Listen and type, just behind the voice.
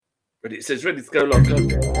But it says ready to go like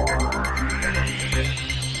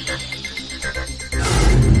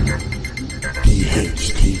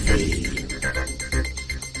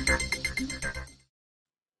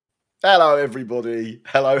Hello, everybody.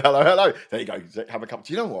 Hello. There you go. Have a cup.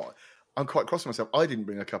 Do you know what? I'm quite cross with myself. I didn't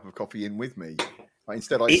bring a cup of coffee in with me.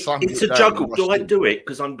 Instead, I slammed it's it a down juggle. and Do I rushed in. do it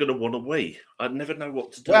because I'm going to want to wee? I never know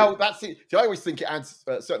what to do. Well, that's it. See, I always think it adds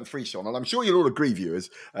a certain frisson, and I'm sure you'll all agree, viewers,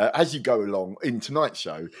 as you go along in tonight's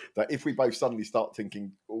show, that if we both suddenly start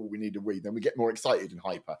thinking, oh, we need a wee, then we get more excited and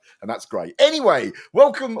hyper, and that's great. Anyway,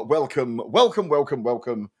 welcome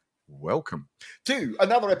to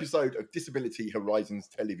another episode of Disability Horizons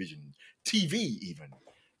Television, TV even,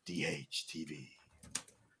 DHTV.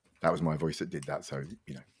 That was my voice that did that, so,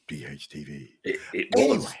 DHTV. It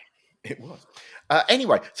was. It was.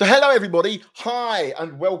 Anyway, so hello, everybody. Hi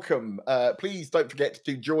and welcome. Please don't forget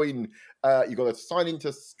to join. You've got to sign into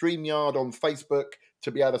StreamYard on Facebook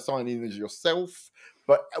to be able to sign in as yourself.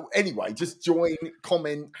 But anyway, just join,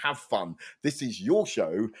 comment, have fun. This is your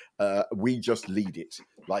show. We just lead it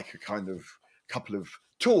like a kind of couple of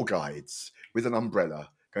tour guides with an umbrella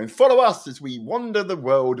going, follow us as we wander the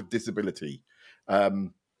world of disability.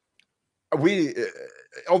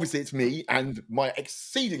 Obviously it's me and my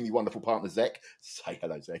exceedingly wonderful partner Zek. Say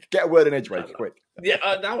hello, Zek. Get a word in edgeways, quick. Yeah,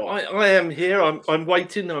 no, I am here. I'm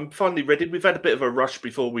waiting. I'm finally ready. We've had a bit of a rush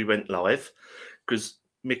before we went live because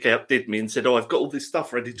Mick outdid me and said, "Oh, I've got all this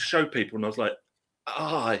stuff ready to show people," and I was like,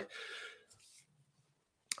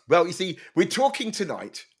 Well, you see, we're talking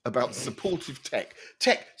tonight about supportive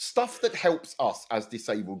tech stuff that helps us as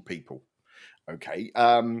disabled people. Okay,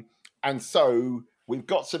 and so we've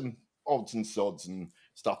got some odds and sods and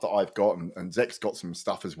stuff that I've got, and Zek's got some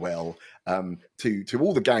stuff as well. To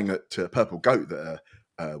all the gang at Purple Goat that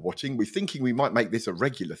are watching, we're thinking we might make this a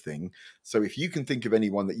regular thing. So if you can think of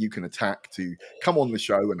anyone that you can attack to come on the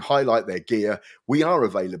show and highlight their gear, we are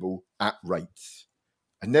available at rates.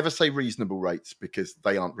 I never say reasonable rates because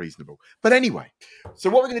they aren't reasonable. But anyway, so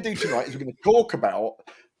what we're going to do tonight is we're going to talk about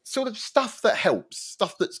sort of stuff that helps,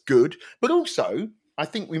 stuff that's good, but also I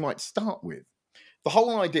think we might start with the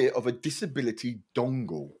whole idea of a disability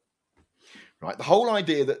dongle, right? The whole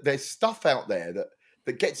idea that there's stuff out there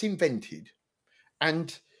that gets invented,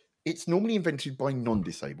 and it's normally invented by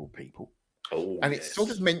non-disabled people. "Oh, and it's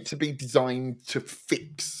sort of meant to be designed to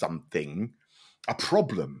fix something, a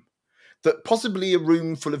problem that possibly a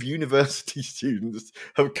room full of university students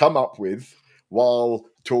have come up with while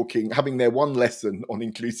having their one lesson on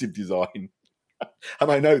inclusive design.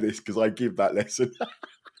 And I know this because I give that lesson.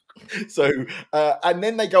 So, and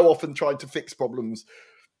then they go off and try to fix problems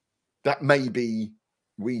that maybe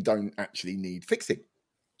we don't actually need fixing.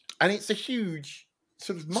 And it's a huge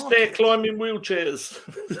sort of market. Stair climbing wheelchairs."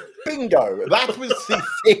 Bingo! That was the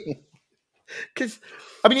thing. Because,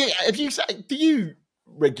 I mean, do you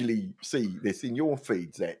regularly see this in your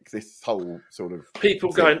feed, Zek? This whole sort of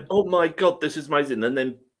People thing? going, "Oh my God, this is amazing," and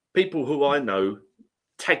then people who I know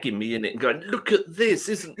tagging me in it and going, "Look at this!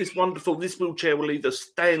 Isn't this wonderful? This wheelchair will either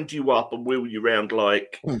stand you up and wheel you around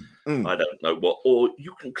like I don't know what, or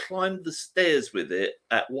you can climb the stairs with it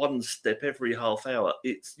at one step every half hour.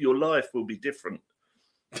 Your life will be different."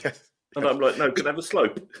 Yes. And I'm like, "No, can I have a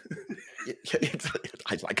slope?"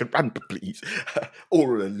 I'd like a ramp, please,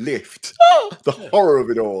 or a lift. The horror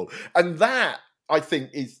of it all, and that I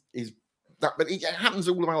think is that. But it happens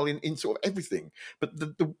all around in sort of everything. But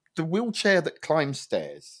the wheelchair that climbs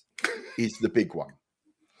stairs is the big one.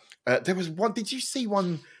 There was one. Did you see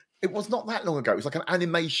one? It was not that long ago. It was like an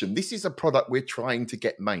animation. This is a product we're trying to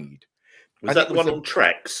get made. Was that the one on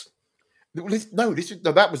tracks? No,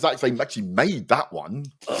 that was actually made that one.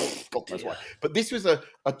 Oh, God knows why. But this was a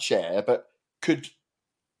chair that could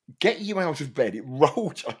get you out of bed. It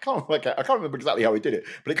rolled. I can't remember exactly how it did it,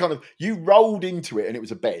 but it kind of, you rolled into it and it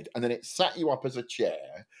was a bed, and then it sat you up as a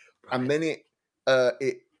chair, and then it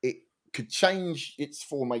could change its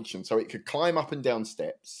formation, so it could climb up and down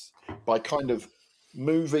steps by kind of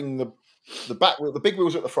moving the back wheel. The big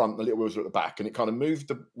wheels are at the front, the little wheels are at the back, and it kind of moved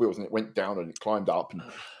the wheels and it went down and it climbed up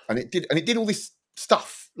and it did all this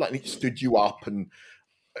stuff, like it stood you up and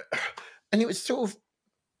it was sort of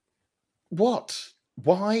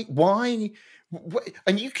why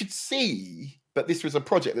and you could see that this was a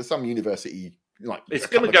project that some university, like, it's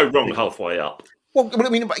going to go wrong halfway up. Well, I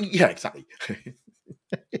mean, yeah, exactly.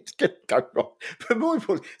 It's going to go wrong, but more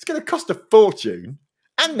importantly, it's going to cost a fortune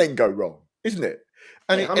and then go wrong, isn't it?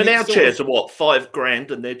 And our chairs are what,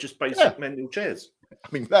 $5,000, and they're just basic manual chairs. I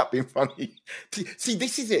mean, that'd be funny. See,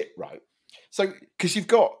 this is it, right? So, because you've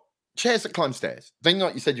got chairs that climb stairs, then,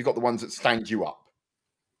 like you said, you've got the ones that stand you up,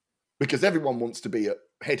 because everyone wants to be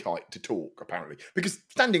head height to talk, apparently, because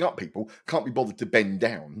standing up people can't be bothered to bend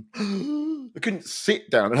down. They couldn't sit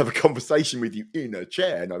down and have a conversation with you in a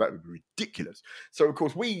chair. No, that would be ridiculous. So, of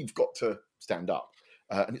course, we've got to stand up,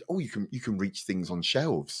 and you can reach things on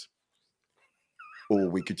shelves. Or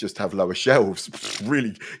we could just have lower shelves.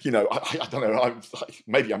 Really, I don't know.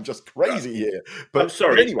 Maybe I'm just crazy here. But I'm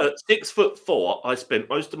sorry. But anyway. At 6'4", I spent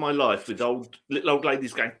most of my life with little old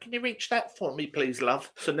ladies going, "Can you reach that for me, please, love?"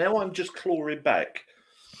 So now I'm just clawing back.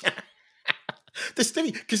 The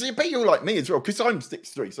silly, because you're like me as well. Because I'm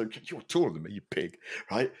 6'3", so you're taller than me, you pig,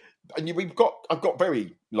 right? And I've got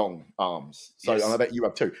very long arms, so Yes. and I bet you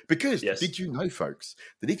have too. Because Yes. Did you know, folks,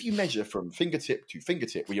 that if you measure from fingertip to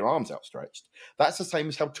fingertip with your arms outstretched, that's the same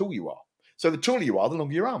as how tall you are. So the taller you are, the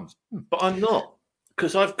longer your arms. But I'm not,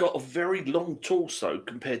 because I've got a very long torso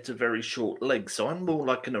compared to very short legs. So I'm more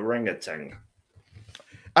like an orangutan.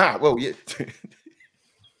 Well, yeah.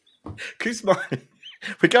 Because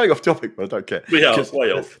we're going off topic, but I don't care. We are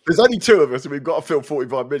way off. There's only two of us, and we've got to fill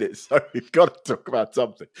 45 minutes, so we've got to talk about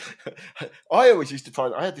something. I always used to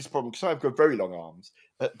find I had this problem because I've got very long arms,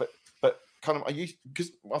 but kind of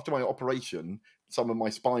because after my operation, some of my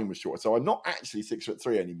spine was short, so I'm not actually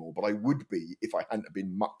 6'3" anymore, but I would be if I hadn't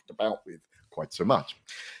been mucked about with quite so much.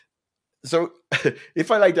 So if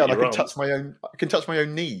I lay down, I can touch my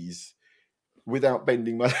own knees without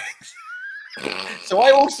bending my legs. So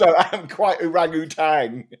I also am quite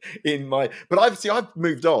orangutan in my, but I've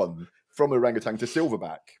moved on from orangutan to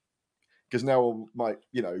silverback because now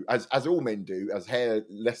as all men do, as hair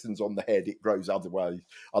lessens on the head, it grows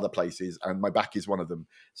other places, and my back is one of them.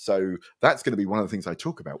 So that's going to be one of the things I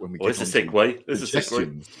talk about when we get It's a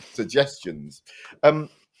segue. Suggestions. But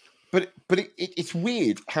it's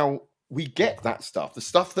weird how we get that stuff, the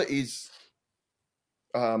stuff that is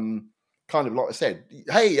kind of like I said,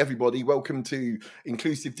 hey, everybody, welcome to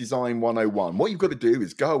Inclusive Design 101. What you've got to do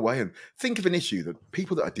is go away and think of an issue that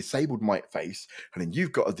people that are disabled might face, and then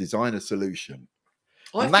you've got to design a solution.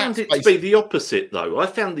 I found it to be the opposite, though. I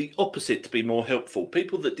found the opposite to be more helpful.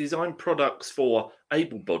 People that design products for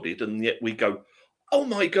able-bodied, and yet we go, oh,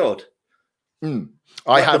 my God.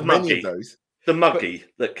 I have many of those. The muggy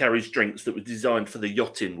that carries drinks that was designed for the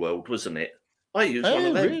yachting world, wasn't it? I use one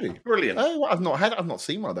of them. Really? Brilliant. Oh, I've not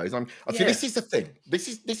seen one of those. See, this is the thing. This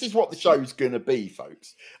is what the show's going to be,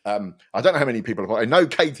 folks. I don't know how many people I know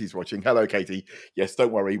Katie's watching. Hello, Katie. Yes,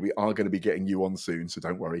 don't worry. We are going to be getting you on soon, so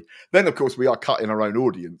don't worry. Then, of course, we are cutting our own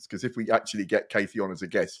audience because if we actually get Katie on as a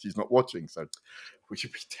guest, she's not watching. So we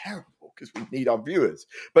should be terrible because we need our viewers.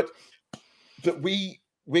 But we're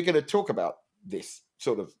going to talk about this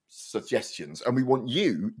sort of suggestions, and we want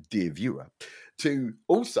you, dear viewer, to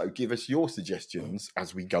also give us your suggestions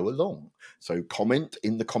as we go along. So comment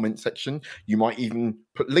in the comment section. You might even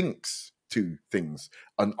put links to things,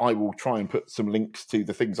 and I will try and put some links to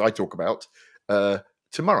the things I talk about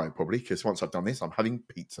tomorrow, probably, because once I've done this, I'm having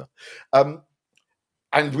pizza.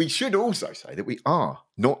 And we should also say that we are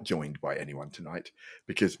not joined by anyone tonight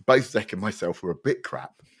because both Zach and myself were a bit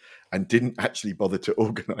crap and didn't actually bother to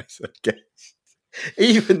organise a guest.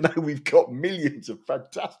 Even though we've got millions of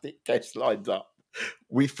fantastic guests lined up,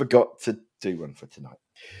 we forgot to do one for tonight.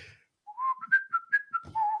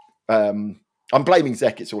 I'm blaming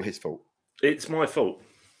Zach. It's all his fault. It's my fault.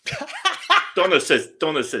 Donna says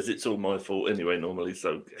it's all my fault anyway, normally,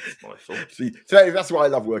 so it's my fault. See, so that's why I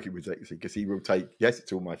love working with Zach, because he will take, yes,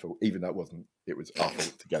 it's all my fault, even though it wasn't. It was our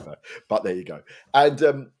fault together. But there you go.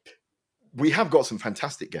 And we have got some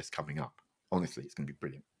fantastic guests coming up. Honestly, it's going to be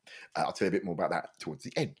brilliant. I'll tell you a bit more about that towards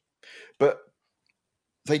the end. But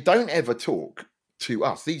they don't ever talk to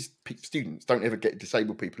us. These students don't ever get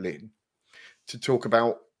disabled people in to talk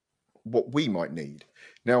about what we might need.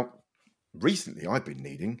 Now, recently I've been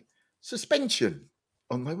needing suspension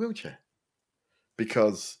on my wheelchair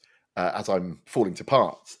because as I'm falling to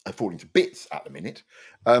bits at the minute,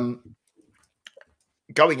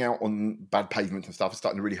 going out on bad pavement and stuff is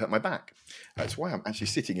starting to really hurt my back. That's why I'm actually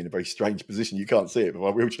sitting in a very strange position. You can't see it, but my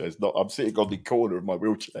wheelchair is not. I'm sitting on the corner of my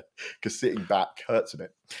wheelchair because sitting back hurts a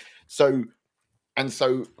bit. So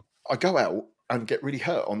I go out and get really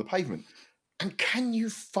hurt on the pavement. And can you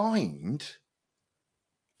find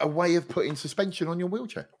a way of putting suspension on your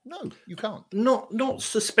wheelchair? No, you can't. Not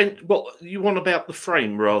suspension. What you want about the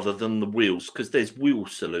frame rather than the wheels? Because there's wheel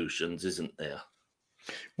solutions, isn't there?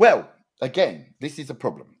 Well, again, this is a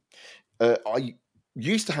problem. I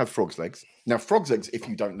used to have frog's legs. Now, frog's legs, if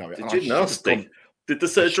you don't know it, did you nasty? Did the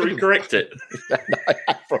surgery correct it? No, I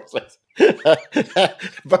had frog's legs.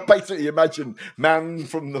 But basically, imagine man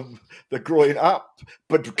from the groin up,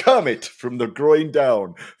 but Kermit from the groin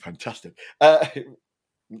down. Fantastic.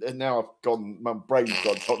 and now I've gone. My brain's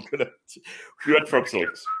gone. So I'm gonna. You had frog's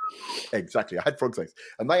legs. Exactly, I had frog's legs,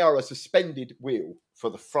 and they are a suspended wheel for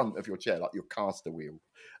the front of your chair, like your caster wheel.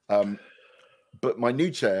 But my new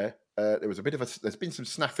chair, there's been some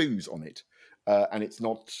snafus on it, and it's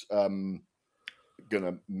not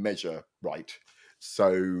gonna measure right,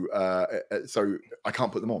 so I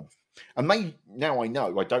can't put them on. And now I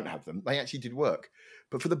know I don't have them. They actually did work,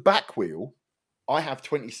 but for the back wheel, I have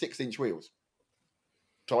 26-inch wheels,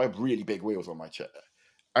 so I have really big wheels on my chair.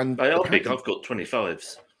 And they are big. I've got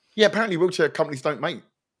 25s. Yeah, apparently wheelchair companies don't make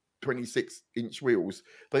 26-inch wheels.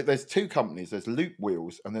 There's two companies. There's Loop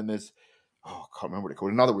Wheels, and then there's I can't remember what it's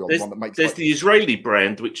called. Another wheel, one that makes. There's the Israeli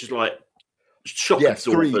brand, which is like shock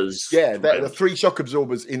absorbers. The 3 shock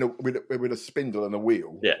absorbers with a spindle and a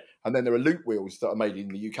wheel. Yeah, and then there are Loop wheels that are made in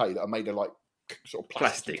the UK that are made of like sort of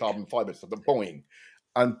plastic. Carbon fibre stuff. They're boing,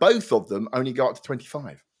 and both of them only go up to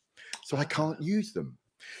 25, so I can't use them.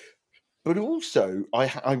 But also,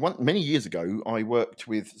 many years ago, I worked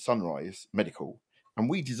with Sunrise Medical, and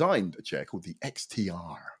we designed a chair called the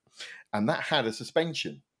XTR, and that had a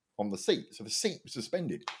suspension on the seat, so the seat was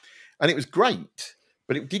suspended, and it was great.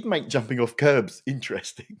 But it did make jumping off curbs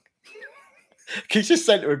interesting. Because your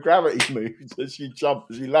centre of gravity moves as you jump,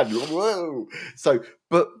 as you land. Whoa! So,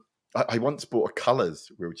 but I once bought a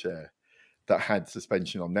Colours wheelchair that had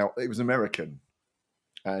suspension on. Now, it was American,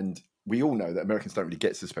 and we all know that Americans don't really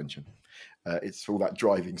get suspension. It's all that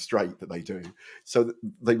driving straight that they do. So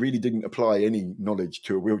they really didn't apply any knowledge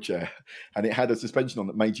to a wheelchair. And it had a suspension on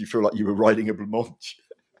that made you feel like you were riding a blancmange.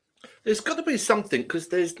 There's got to be something, because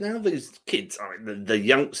there's now these kids, the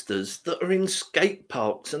youngsters, that are in skate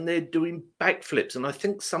parks and they're doing backflips. And I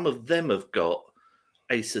think some of them have got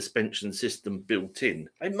a suspension system built in.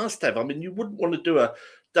 They must have. I mean, you wouldn't want to do a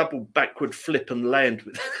double backward flip and land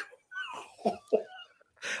with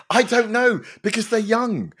I don't know, because they're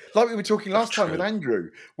young. Like we were talking last time with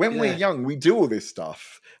Andrew. When we're young, we do all this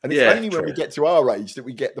stuff. And it's only when we get to our age that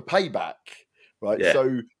we get the payback, right? Yeah.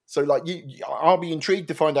 So like I'll be intrigued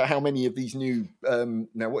to find out how many of these new,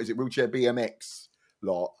 now what is it, wheelchair BMX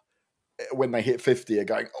lot, when they hit 50 are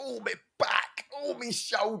going, oh, my back, oh, my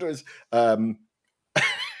shoulders. Yeah,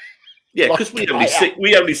 because we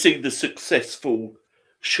only see the successful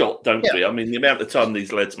shot, don't we? I mean, the amount of time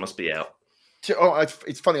these lads must be out. Oh,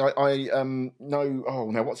 it's funny. I know.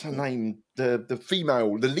 Oh, now what's her name? The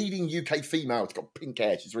female, the leading UK female. She's got pink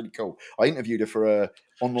hair. She's really cool. I interviewed her for a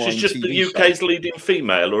online. She's just TV the UK's show. Leading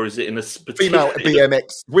female, or is it in a female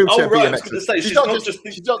BMX wheelchair? Oh, right. BMX. I was going to say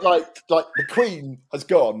she's not like the Queen has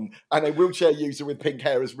gone and a wheelchair user with pink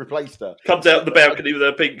hair has replaced her. Comes out the balcony with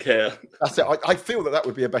her pink hair. That's it. I feel that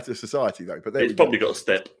would be a better society though. But it's probably got a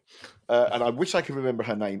step. And I wish I could remember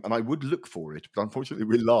her name, and I would look for it, but unfortunately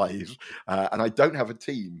we're live, and I don't have a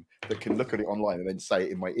team that can look at it online and then say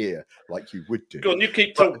it in my ear like you would do. Go on, you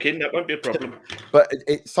keep talking, that won't be a problem. But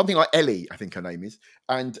it's something like Ellie, I think her name is,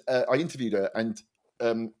 and I interviewed her, and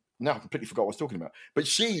now I completely forgot what I was talking about, but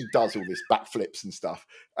she does all this backflips and stuff,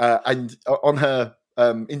 and on her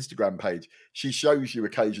Instagram page, she shows you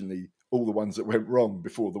occasionally all the ones that went wrong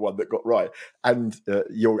before the one that got right. And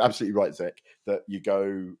you're absolutely right, Zach, that you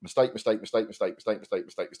go mistake.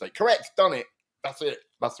 Correct, done it. That's it.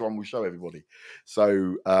 That's the one we'll show everybody.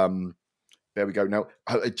 So there we go. Now,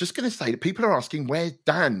 I'm just going to say that people are asking where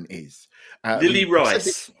Dan is. Lily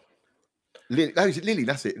Rice. Is it Lily?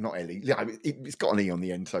 That's it, not Ellie. Yeah, it's got an E on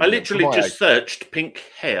the end. So I literally just searched pink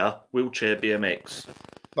hair wheelchair BMX.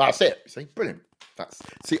 That's it. See, brilliant.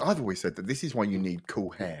 I've always said that this is why you need cool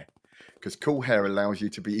hair. Because cool hair allows you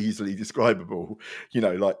to be easily describable. You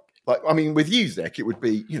know, like I mean, with you, Zach, it would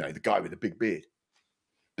be, you know, the guy with the big beard.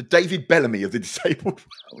 The David Bellamy of the disabled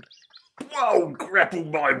world. Whoa, grapple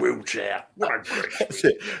my wheelchair. What a great. That's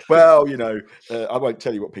it. Well, you know, I won't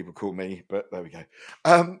tell you what people call me, but there we go.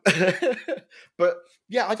 But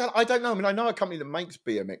yeah, I don't know. I mean, I know a company that makes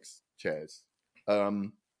BMX chairs,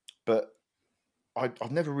 but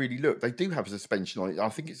I've never really looked. They do have a suspension on it. I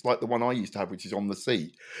think it's like the one I used to have, which is on the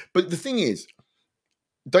seat. But the thing is,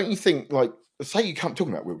 don't you think, like, say you can't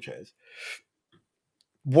talking about wheelchairs,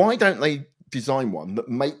 why don't they design one that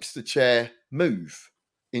makes the chair move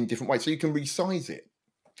in different ways so you can resize it?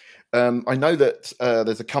 I know that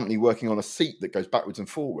there's a company working on a seat that goes backwards and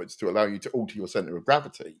forwards to allow you to alter your center of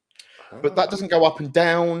gravity, but that doesn't go up and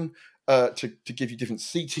down to give you different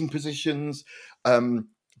seating positions.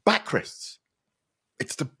 Backrests.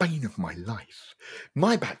 It's the bane of my life.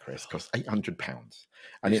 My backrest costs £800,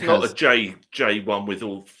 and it's not a J one with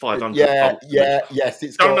all 500. Yes.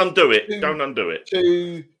 It's don't undo it. Don't undo it.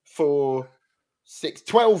 2, 4, 6,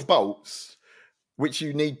 12 bolts, which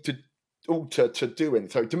you need to to do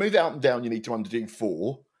it. So to move it up and down, you need to undo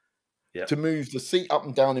 4. Yeah. To move the seat up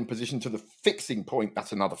and down in position to the fixing point,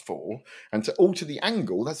 that's another 4. And to alter the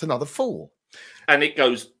angle, that's another 4. And it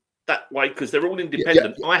goes that way because they're all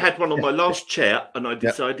independent. Yeah. I had one on my last chair and I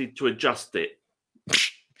decided to adjust it.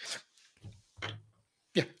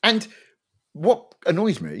 Yeah. And what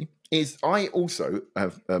annoys me is I also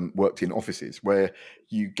have worked in offices where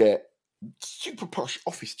you get super posh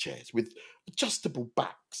office chairs with adjustable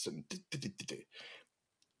backs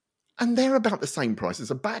and they're about the same price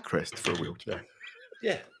as a backrest for a wheelchair.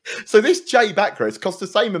 Yeah. So this J backrest costs the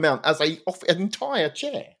same amount as an entire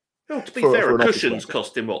chair. Well, to be fair, a cushion's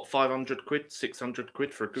costing what, 500 quid, 600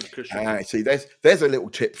 quid for a good cushion? See, there's a little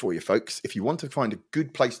tip for you, folks. If you want to find a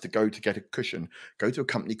good place to go to get a cushion, go to a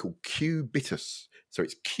company called Cubitus. So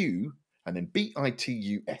it's Q and then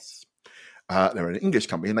Bitus. They're an English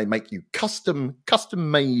company and they make you custom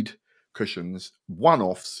made cushions,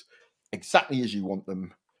 one-offs, exactly as you want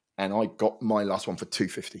them. And I got my last one for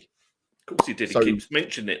 $250. Of course he did. He keeps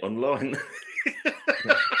mentioning it online.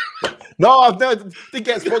 No, I've didn't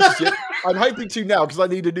get sponsorship. I'm hoping to now because I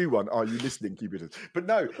need a new one. Are you listening, Cubitus? But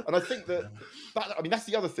no, and I think that's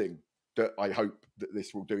the other thing that I hope that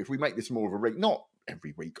this will do. If we make this more of a ring, not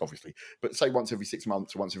every week, obviously, but say once every 6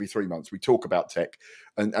 months or once every 3 months, we talk about tech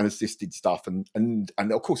and assisted stuff. And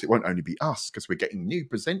of course, it won't only be us because we're getting new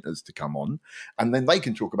presenters to come on and then they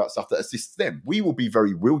can talk about stuff that assists them. We will be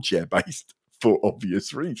very wheelchair based for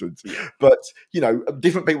obvious reasons. But,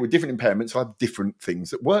 different people with different impairments have different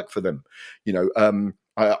things that work for them.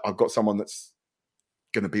 I've got someone that's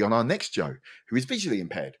going to be on our next show who is visually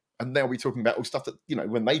impaired. And they'll be talking about all stuff that,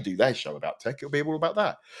 when they do their show about tech, it'll be all about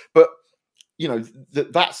that. But,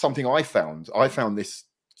 that's something I found. I found this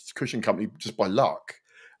cushion company just by luck.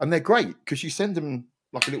 And they're great because you send them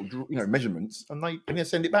like a little, measurements and they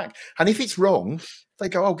send it back. And if it's wrong, they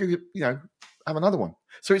go, I'll give you, have another one.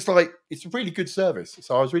 So it's a really good service.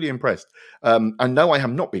 So I was really impressed. And no, I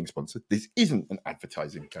am not being sponsored. This isn't an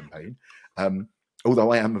advertising campaign.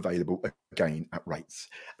 Although I am available again at rates.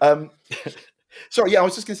 Sorry, I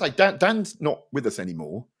was just going to say, Dan's not with us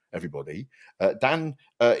anymore, everybody. Dan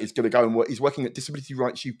is going to go and work. He's working at Disability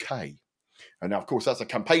Rights UK. And now, of course, that's a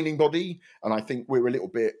campaigning body. And I think we're a little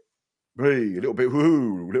bit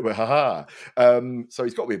ha-ha. So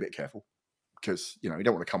he's got to be a bit careful because, you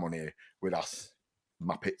don't want to come on here with us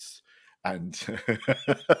Muppets and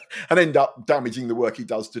and end up damaging the work he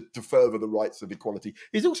does to further the rights of equality.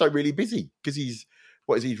 He's also really busy because he's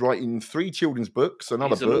writing 3 children's books,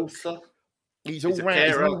 another book. Author. He's all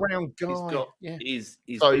round guy. He's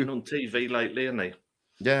been on TV lately, hasn't he?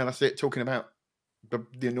 Yeah, that's it. Talking about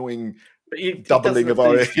the annoying doubling of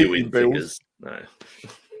our viewing bills. No,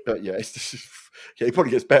 but yeah, it's just, he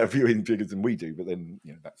probably gets better viewing figures than we do. But then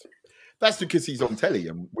that's because he's on telly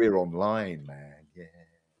and we're online, man. Yeah,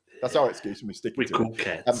 that's our excuse, and we're sticking to cool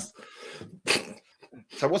cats.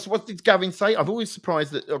 So what did Gavin say? I'm always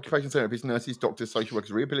surprised that occupational therapists, nurses, doctors, social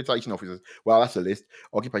workers, rehabilitation officers, well, that's a list,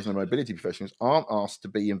 occupational mobility professionals aren't asked to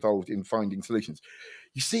be involved in finding solutions.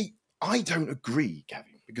 You see, I don't agree,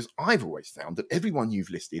 Gavin, because I've always found that everyone you've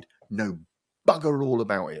listed know bugger all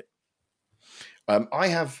about it. I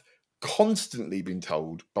have constantly been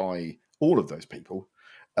told by all of those people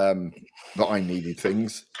that I needed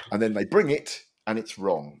things, and then they bring it and it's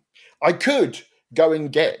wrong. I could go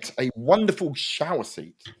and get a wonderful shower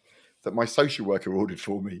seat that my social worker ordered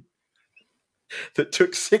for me that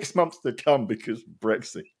took 6 months to come because of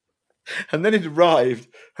Brexit. And then it arrived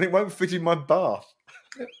and it won't fit in my bath.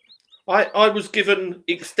 I was given,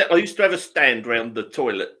 I used to have a stand around the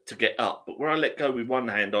toilet to get up, but where I let go with one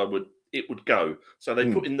hand, it would go. So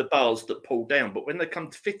they put in the bars that pull down. But when they come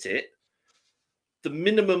to fit it, the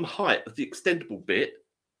minimum height of the extendable bit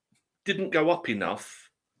didn't go up enough.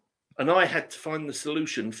 And I had to find the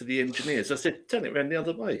solution for the engineers. I said, turn it around the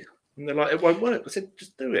other way. And they're like, it won't work. I said,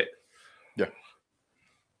 just do it. Yeah.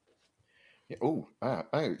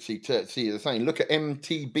 See, they're saying, look at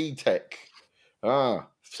MTB Tech.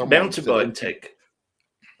 Mountain bike tech.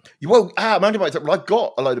 Mountain bike tech. Well, I've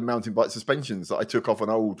got a load of mountain bike suspensions that I took off an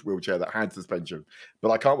old wheelchair that had suspension,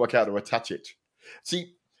 but I can't work out how to attach it.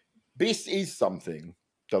 See, this is something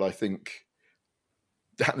that I think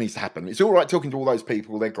that needs to happen. It's all right talking to all those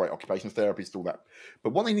people. They're great occupational therapists, all that.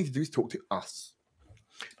 But what they need to do is talk to us.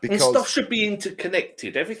 Because and stuff should be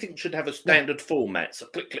interconnected. Everything should have a standard format. So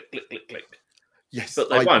click, click, click, click, click. Yes. But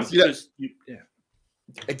they won't because...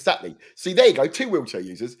 Exactly. See, there you go. 2 wheelchair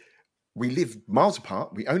users. We live miles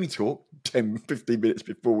apart. We only talk 10, 15 minutes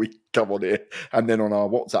before we come on here. And then on our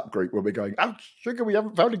WhatsApp group where we're going, oh, sugar, we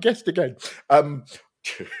haven't found a guest again.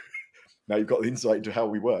 Now you've got the insight into how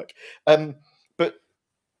we work. But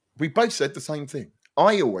we both said the same thing.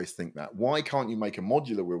 I always think that. Why can't you make a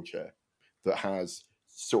modular wheelchair that has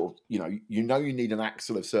sort of, you need an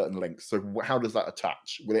axle of certain length. So how does that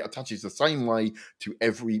attach? Well, it attaches the same way to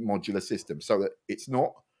every modular system so that it's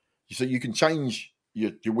not, so you can change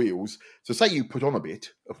your wheels. So say you put on a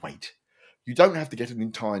bit of weight, you don't have to get an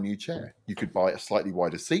entire new chair. You could buy a slightly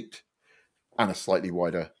wider seat and a slightly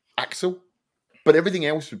wider axle, but everything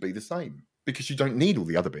else would be the same because you don't need all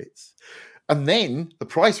the other bits. And then the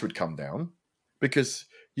price would come down because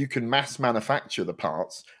you can mass manufacture the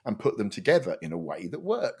parts and put them together in a way that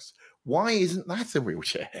works. Why isn't that a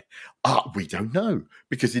wheelchair? We don't know,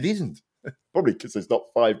 because it isn't. Probably because it's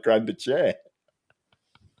not $5,000 a chair.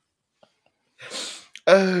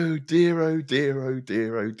 Oh dear, oh dear, oh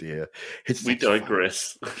dear, oh dear. We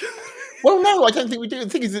digress. Well, no, I don't think we do. The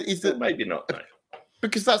thing is that maybe not. No.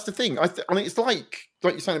 Because that's the thing. I mean, it's like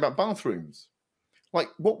you're saying about bathrooms. Like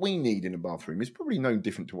what we need in a bathroom is probably no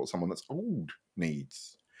different to what someone that's old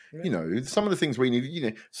needs. Yeah. Some of the things we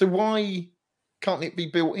need, so why can't it be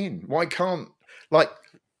built in? Why can't, like,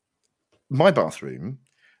 my bathroom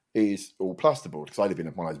is all plasterboard because I live in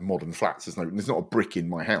one of those modern flats. There's not a brick in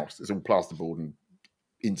my house. It's all plasterboard and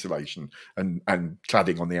insulation and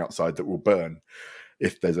cladding on the outside that will burn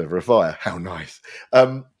if there's ever a fire. How nice.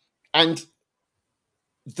 And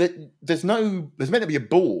there's meant to be a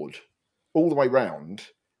board all the way round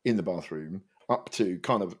in the bathroom up to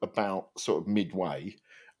kind of about sort of midway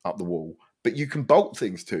up the wall, but you can bolt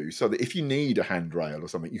things to so that if you need a handrail or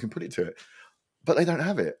something, you can put it to it, but they don't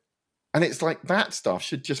have it. And it's like that stuff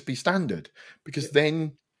should just be standard because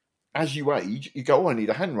then as you age, you go, I need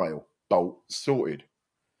a handrail, bolt, sorted.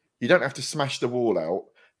 You don't have to smash the wall out,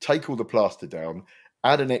 take all the plaster down,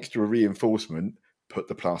 add an extra reinforcement, put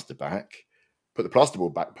the plaster back, put the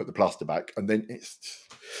plasterboard back, put the plaster back, and then it's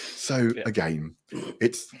again,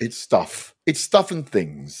 it's stuff. It's stuff and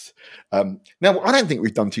things. Now, I don't think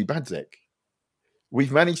we've done too bad, Zek.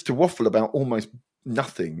 We've managed to waffle about almost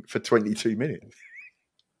nothing for 22 minutes.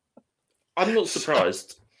 I'm not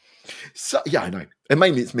surprised. So yeah, I know. And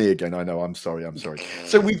mainly it's me again. I know. I'm sorry.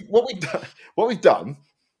 So what we've done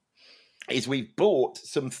is we've brought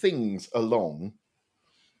some things along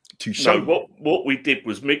to show. No, what we did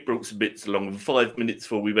was Mick brought some bits along, and 5 minutes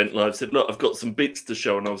before we went live, said, "Look, I've got some bits to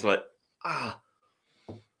show," and I was like,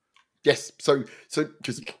 yes. So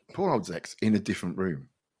because poor old Zek's in a different room.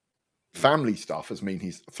 Family stuff has mean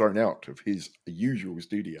he's thrown out of his usual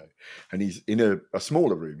studio, and he's in a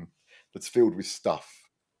smaller room that's filled with stuff.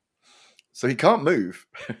 So he can't move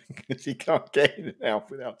because he can't get in and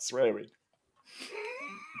out without swearing.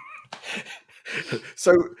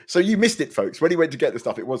 So you missed it, folks. When he went to get the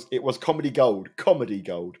stuff, it was comedy gold.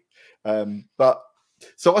 But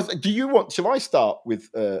so do you want? Shall I start with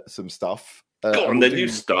some stuff? Go on, then you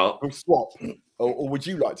start. We'll swap, or would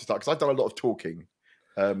you like to start? Because I've done a lot of talking.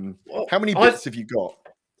 How many bits have you got?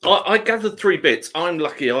 I gathered 3 bits. I'm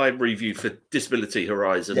lucky. I review for Disability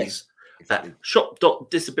Horizons. Yes. At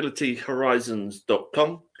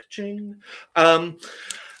shop.disabilityhorizons.com.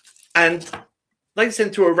 And they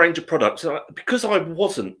sent through a range of products. Because I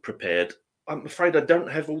wasn't prepared, I'm afraid I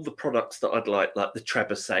don't have all the products that I'd like the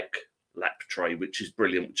Trabersac lap tray, which is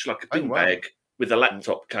brilliant, which is like a bin bag with a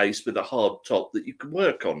laptop case with a hard top that you can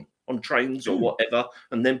work on trains or whatever,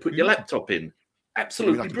 and then put your laptop in.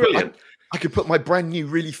 Absolutely brilliant. I could put my brand new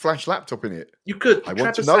really flash laptop in it. You could. I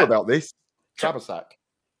want to know about this. Trabersac.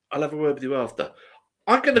 I'll have a word with you after.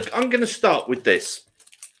 I'm gonna start with this.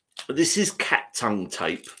 This is cat tongue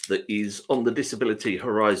tape that is on the Disability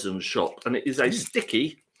Horizons shop, and it is a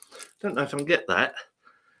sticky. Don't know if I can get that.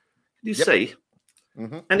 Can you see?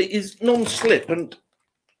 Mm-hmm. And it is non-slip, and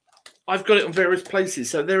I've got it on various places.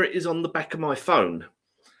 So there it is on the back of my phone,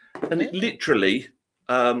 and it literally,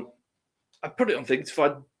 I put it on things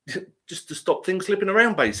just to stop things slipping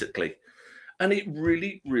around, basically. And it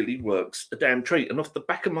really, really works a damn treat. And off the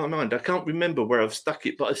back of my mind, I can't remember where I've stuck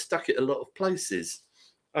it, but I've stuck it a lot of places.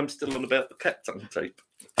 I'm still on about the cat tongue tape.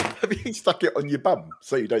 Have you stuck it on your bum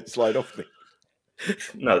so you don't slide off me?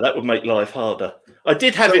 No, that would make life harder. I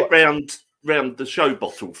did have it round the show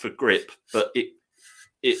bottle for grip, but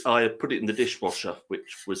I put it in the dishwasher,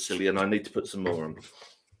 which was silly, and I need to put some more on.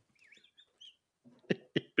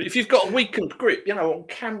 But if you've got a weakened grip, on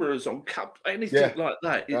cameras, on cup, anything like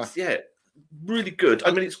that, it's really good.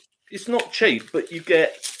 I mean, it's not cheap, but you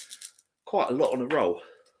get quite a lot on a roll.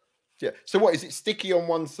 Yeah. So what is it? Sticky on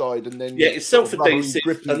one side, and then it's self-adhesive,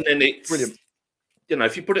 and then it's brilliant.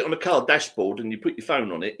 If you put it on a car dashboard and you put your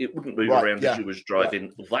phone on it, it wouldn't move around as you was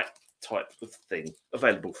driving. That type of thing.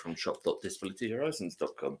 Available from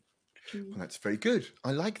shop.disabilityhorizons.com. Well, that's very good.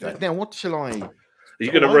 I like that. Now, what shall I? Are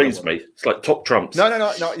you going to raise me? It's like top trumps. No.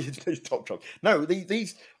 It's top trumps. No,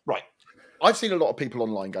 these right. I've seen a lot of people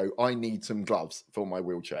online go, I need some gloves for my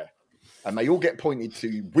wheelchair. And they all get pointed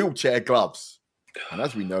to wheelchair gloves. And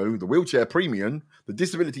as we know, the wheelchair premium, the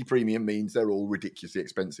disability premium means they're all ridiculously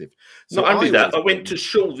expensive. So not only that, I went to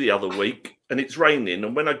Shaw the other week and it's raining.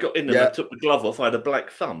 And when I got in and I took the glove off, I had a black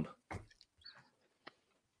thumb.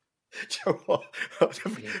 For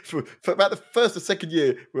about the first or second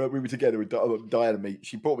year where we were together with Diana and me,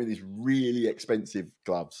 she bought me these really expensive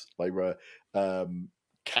gloves. They were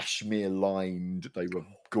cashmere lined. They were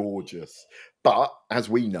gorgeous. But as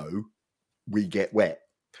we know, we get wet.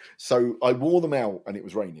 So I wore them out and it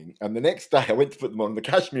was raining. And the next day I went to put them on and the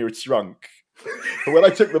cashmere had shrunk. And when I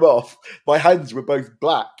took them off, my hands were both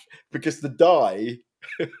black because the dye...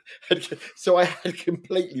 So I had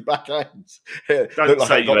completely black hands. Don't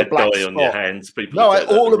say you had dye on your hands. People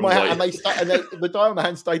all of my hands, and the dye on the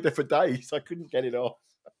hands stayed there for days. I couldn't get it off.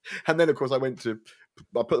 And then, of course, I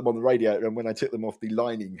put them on the radiator, and when I took them off, the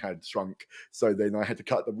lining had shrunk. So then I had to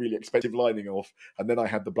cut the really expensive lining off, and then I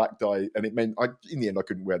had the black dye, and it meant in the end I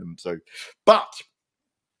couldn't wear them. So,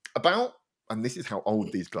 and this is how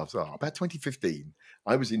old these gloves are. About 2015,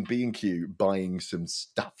 I was in B&Q buying some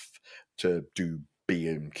stuff to do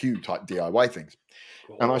B&Q type DIY things,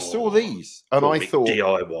 and I saw these, and I thought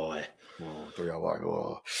DIY,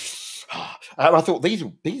 and I thought these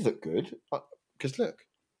look good because look,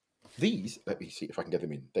 these. Let me see if I can get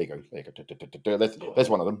them in. There you go. There's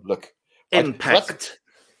one of them. Look, Impact.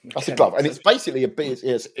 That's a glove, and it's basically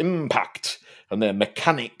it's Impact, and they're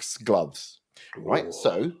mechanics gloves, right?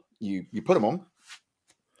 So you put them on.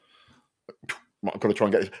 I've got to try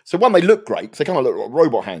and get this. So one, they look great because they kind of look like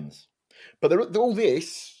robot hands. But all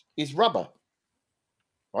this is rubber,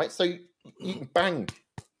 right? So you can bang.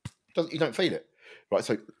 You don't feel it, right?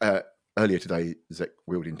 So earlier today, Zek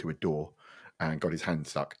wheeled into a door and got his hand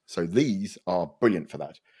stuck. So these are brilliant for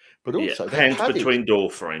that. But also, hands between door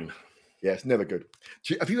frame. Yeah, it's never good.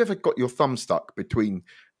 Have you ever got your thumb stuck between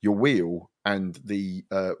your wheel and the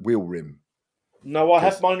wheel rim? No, I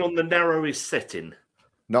have mine on the narrowest setting.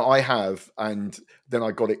 No, I have. And then I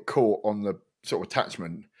got it caught on the sort of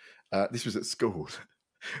attachment. This was at school.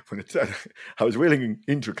 When I was wheeling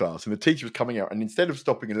into a class and the teacher was coming out, and instead of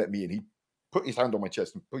stopping and letting me in, he put his hand on my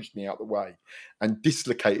chest and pushed me out the way and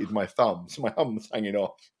dislocated my thumb. So my thumb was hanging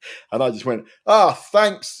off. And I just went,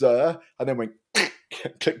 thanks, sir. And then went,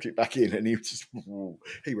 clicked it back in, and he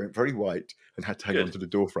went very white and had to hang on to the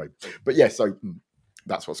door frame. But yeah, so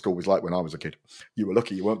that's what school was like when I was a kid. You were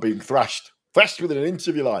lucky you weren't being thrashed within an inch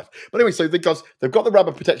of your life. But anyway, so because they've got the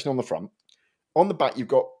rubber protection on the front. On the back, you've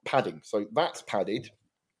got padding. So that's padded,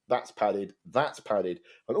 that's padded, that's padded,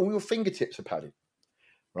 and all your fingertips are padded,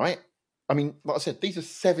 right? I mean, like I said, these are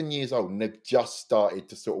 7 years old, and they've just started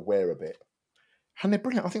to sort of wear a bit. And they're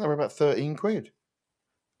brilliant. I think they're about 13 quid.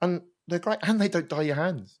 And they're great. And they don't dye your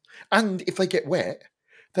hands. And if they get wet,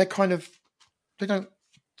 it don't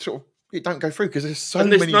go through because there's so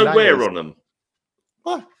many layers. And there's no wear on them.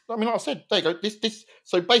 Well, I mean, like I said, there you go.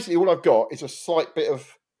 So basically all I've got is a slight bit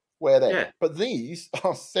of wear there. Yeah. But these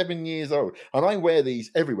are 7 years old, and I wear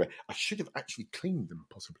these everywhere. I should have actually cleaned them,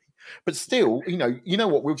 possibly. But still, you know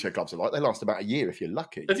what wheelchair gloves are like. They last about a year if you're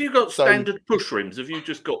lucky. Have you got standard push rims? Have you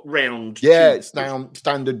just got round? Yeah, it's now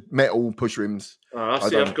standard metal push rims. I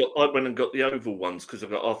went and got the oval ones because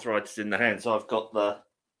I've got arthritis in the hand, so I've got the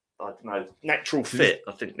Natural Fit,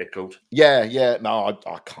 I think they're called. Yeah. No,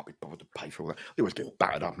 I can't be bothered to pay for all that. They always get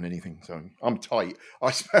battered up and anything, so I'm tight.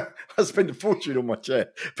 I spend a fortune on my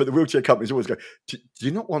chair, but the wheelchair companies always go, do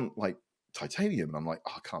you not want like titanium? And I'm like,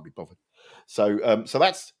 I can't be bothered. So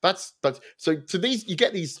that's so these, you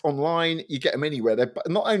get these online, you get them anywhere. They're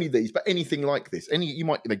not only these, but anything like this.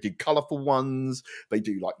 They do colourful ones, they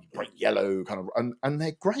do like bright yellow kind of, and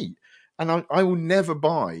they're great. And I will never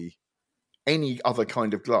buy any other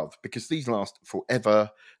kind of glove because these last forever.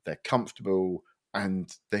 They're comfortable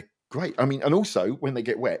and they're great. I mean, and also when they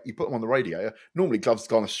get wet, you put them on the radiator. Normally gloves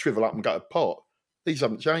kind of shrivel up and go apart. These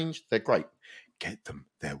haven't changed. They're great. Get them.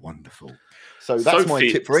 They're wonderful. So that's my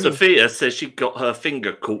tip for anyone. Sophia says she got her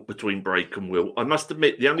finger caught between brake and wheel. I must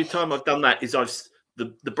admit, the only time I've done that is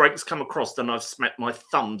the brakes come across and I've smacked my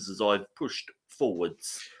thumbs as I've pushed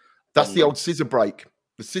forwards. That's the old scissor brake.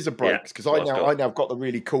 The scissor brakes, because I now have got the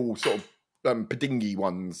really cool sort of pedingy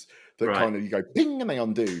ones that kind of you go ping and they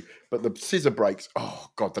undo. But the scissor brakes, oh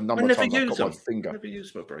god, the number of times I've got my finger. I never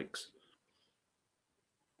use my brakes.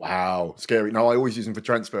 Wow, scary. No, I always use them for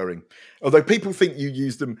transferring. Although people think you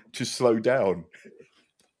use them to slow down.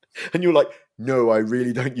 And you're like, no, I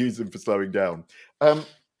really don't use them for slowing down.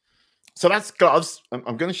 So that's gloves.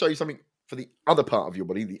 I'm going to show you something for the other part of your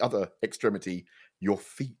body, the other extremity, your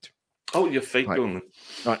feet. Oh, your feet. Right.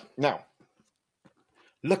 Right. Now,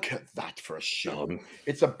 look at that for a shoe.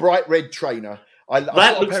 It's a bright red trainer.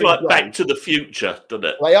 That looks like Back to the Future, doesn't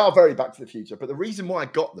it? They are very Back to the Future. But the reason why I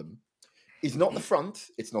got them is not the front.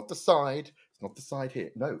 It's not the side. It's not the side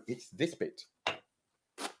here. No, it's this bit.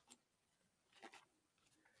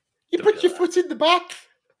 You put your foot in the back.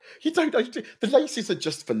 You don't. The laces are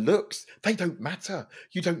just for looks. They don't matter.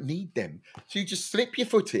 You don't need them. So you just slip your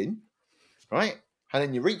foot in, right? And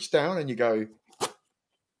then you reach down and you go.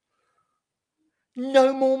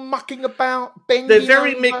 No more mucking about. Bending. They're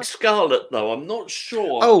very mixed scarlet, though. I'm not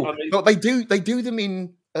sure. Oh, but they do. They do them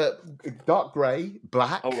in dark grey,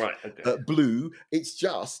 black, blue. It's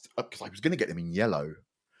just because I was going to get them in yellow,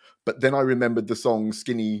 but then I remembered the song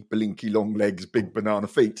 "Skinny Belinky Long Legs, Big Banana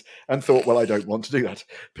Feet" and thought, well, I don't want to do that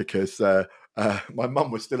because my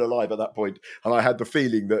mum was still alive at that point, and I had the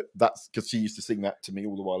feeling that's because she used to sing that to me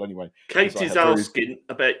all the while anyway. Katie's asking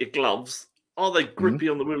about your gloves. Are they grippy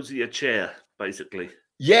on the wheels of your chair? Basically,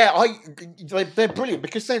 yeah, they're brilliant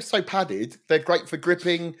because they're so padded. They're great for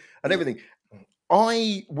gripping and everything.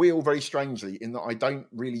 I wheel very strangely in that I don't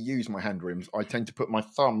really use my hand rims. I tend to put my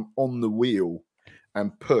thumb on the wheel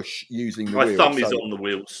and push using the wheel. My thumb is on the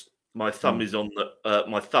wheels. My thumb is on the.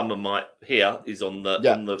 My thumb and my here is on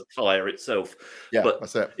the tire itself. Yeah, but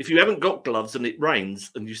that's it. If you haven't got gloves and it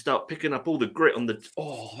rains and you start picking up all the grit on the,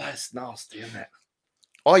 that's nasty, isn't it?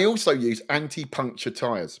 I also use anti-puncture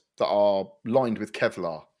tyres that are lined with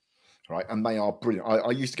Kevlar, right? And they are brilliant.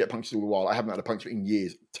 I used to get punctures all the while. I haven't had a puncture in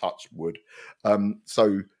years, touch wood.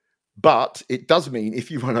 But it does mean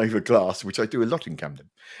if you run over glass, which I do a lot in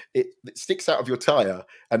Camden, it sticks out of your tyre.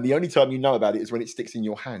 And the only time you know about it is when it sticks in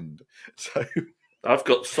your hand. So I've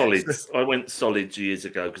got solids. I went solids years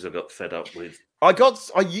ago because I got fed up with. I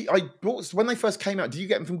bought when they first came out. Do you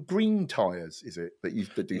get them from Green Tires? Is it that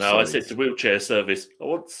do? No, solids? I said to wheelchair service, I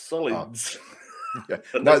want solids. Yeah.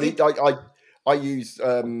 No, I use.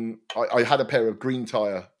 I had a pair of Green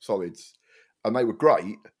Tire solids, and they were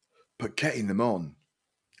great, but getting them on.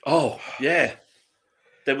 Oh yeah,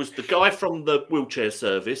 there was the guy from the wheelchair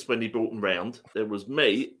service when he brought them round. There was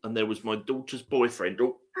me, and there was my daughter's boyfriend.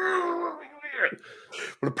 Well,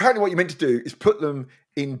 apparently what you're meant to do is put them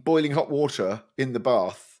in boiling hot water in the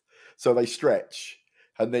bath so they stretch,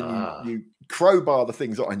 and then you crowbar the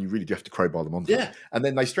things on, and you really do have to crowbar them on. Yeah. And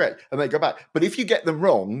then they stretch, and they go back. But if you get them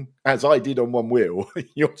wrong, as I did on one wheel,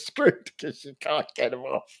 you're screwed because you can't get them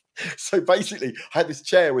off. So basically, I had this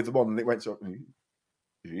chair with them on, and it went so...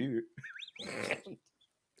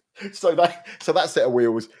 So that set of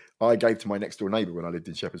wheels I gave to my next door neighbour when I lived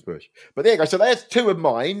in Shepherd's Bush. But there you go. So there's two of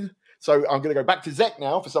mine. So I'm going to go back to Zek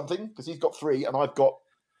now for something because he's got 3 and I've got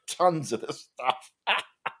tons of the stuff.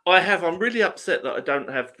 I'm really upset that I don't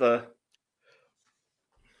have the.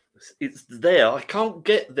 It's there. I can't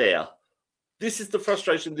get there. This is the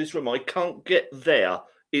frustration of this room. I can't get there.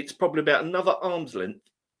 It's probably about another arm's length.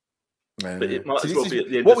 But it might as well be at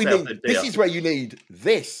the end of South. This is where you need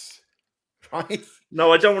this, right?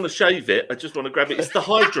 No, I don't want to shave it. I just want to grab it. It's the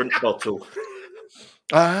hydrant bottle.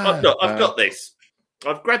 I've got this.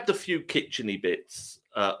 I've grabbed a few kitcheny bits.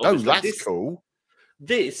 That's cool.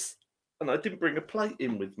 This, and I didn't bring a plate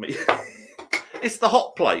in with me. It's the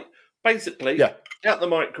hot plate. Basically, out the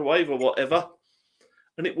microwave or whatever,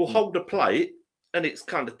 and it will hold a plate, and it's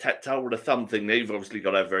kind of tactile with a thumb thing. You've obviously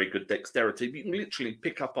got to have very good dexterity, but you can literally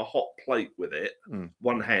pick up a hot plate with it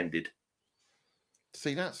one-handed.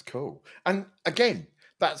 See, that's cool. And again,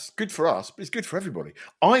 that's good for us, but it's good for everybody.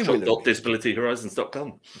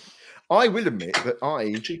 Disabilityhorizons.com. I will admit that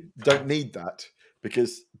I don't need that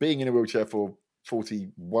because being in a wheelchair for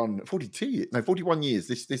 41 years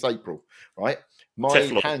this April, right? My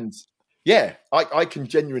Teflon. hands, I can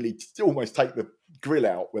genuinely almost take the grill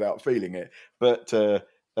out without feeling it. But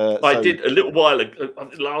I did a little while ago,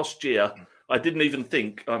 last year. I didn't even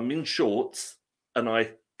think. I'm in shorts and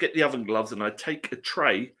I get the oven gloves and I take a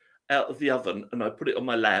tray out of the oven and I put it on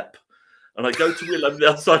my lap and I go to wheel over the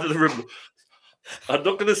other side of the room. I'm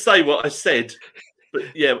not going to say what I said,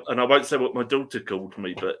 but yeah, and I won't say what my daughter called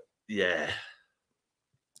me, but yeah.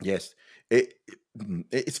 Yes.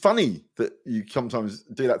 It's funny that you sometimes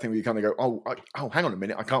do that thing where you kind of go, oh, hang on a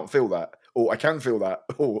minute, I can't feel that. Or I can feel that.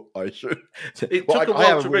 Or I should. It took a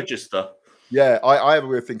while to register. Yeah, I have a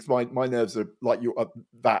weird thing. My nerves are like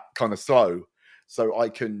that kind of slow. So I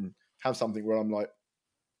can have something where I'm like,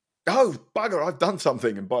 oh, bugger, I've done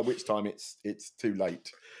something. And by which time it's too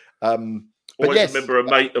late. Always remember a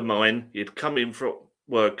mate of mine, he'd come in from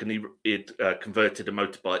work and he'd converted a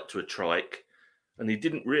motorbike to a trike. And he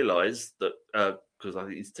didn't realise that because I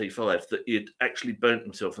think it's T5, that he had actually burnt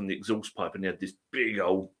himself on the exhaust pipe and he had this big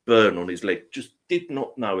old burn on his leg. Just did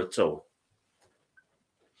not know at all.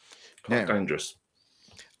 Quite dangerous.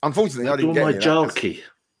 Unfortunately, I didn't get my jarky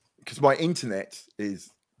because my internet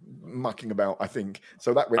is mucking about, I think.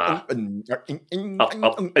 So that went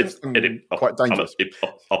quite dangerous.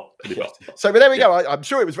 So, but there we go. I'm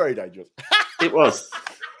sure it was very dangerous. It was.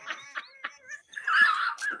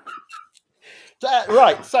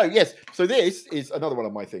 Right. So, yes. So this is another one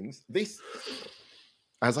of my things. This,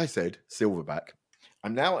 as I said, silverback.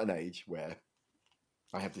 I'm now at an age where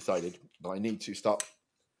I have decided that I need to start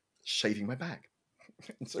shaving my back.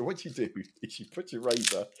 And so what you do is you put your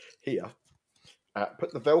razor here,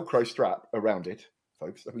 put the Velcro strap around it,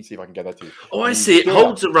 folks. Let me see if I can get that to you. Oh, I see. It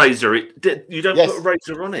holds a razor. You don't put a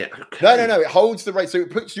razor on it. Okay. No. It holds the razor. So it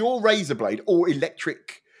puts your razor blade or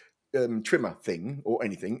electric trimmer thing or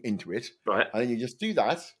anything into it. Right. And then you just do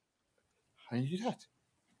that. And you do that.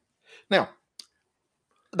 Now,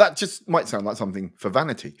 that just might sound like something for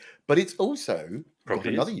vanity, but it's also got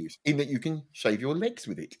another use in that you can shave your legs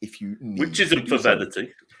with it if you need. Which isn't for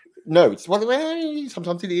vanity. No, it's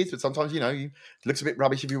sometimes it is, but sometimes it looks a bit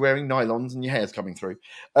rubbish if you're wearing nylons and your hair's coming through.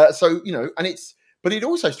 But it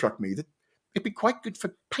also struck me that it'd be quite good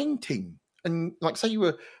for painting. And like, say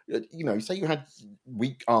you had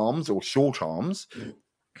weak arms or short arms,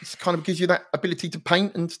 it kind of gives you that ability to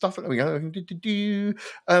paint and stuff. There we go.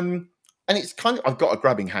 And it's kind of, I've got a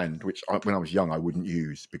grabbing hand, which when I was young, I wouldn't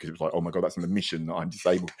use because it was like, oh my God, that's an admission that I'm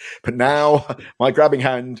disabled. But now my grabbing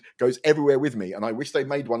hand goes everywhere with me. And I wish they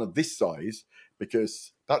made one of this size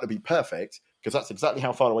because that would be perfect because that's exactly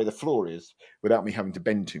how far away the floor is without me having to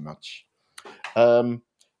bend too much.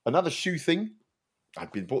 Another shoe thing.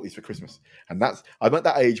 I've been bought these for Christmas. And I'm at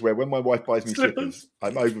that age where when my wife buys me slippers,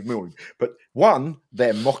 I'm overwhelmed. But one,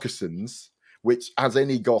 they're moccasins, which as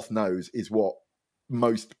any goth knows is what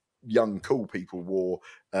most young cool people wore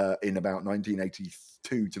in about 1982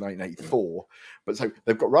 to 1984. But so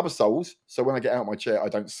they've got rubber soles, so when I get out of my chair I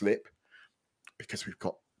don't slip because we've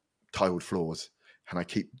got tiled floors and I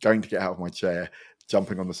keep going to get out of my chair,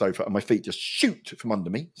 jumping on the sofa, and my feet just shoot from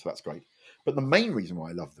under me, so that's great. But the main reason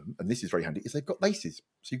why I love them, and this is very handy, is they've got laces,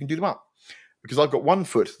 so you can do them up, because I've got one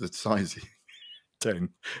foot that's size 10 and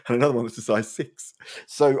another one that's a size 6,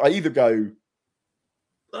 so I either go.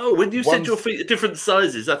 Oh, when you said your feet are different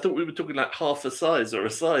sizes, I thought we were talking like half a size or a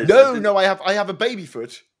size. No, I have a baby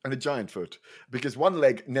foot and a giant foot because one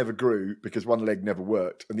leg never grew because one leg never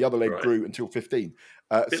worked and the other leg grew until 15.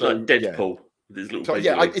 A bit like Deadpool with his little baby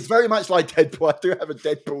legs. It's very much like Deadpool. I do have a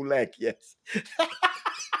Deadpool leg, yes.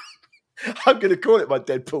 I'm going to call it my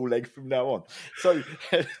Deadpool leg from now on. So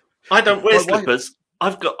I don't wear slippers.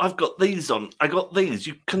 I've got these on. I got these.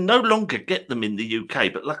 You can no longer get them in the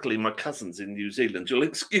UK, but luckily my cousin's in New Zealand. You'll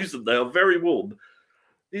excuse them. They are very warm.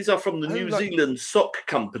 These are from the New Zealand Sock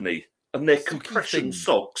Company, and they're compression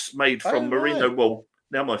socks made from merino wool.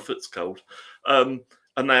 Now my foot's cold. And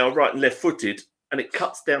they are right and left-footed, and it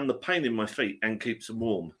cuts down the pain in my feet and keeps them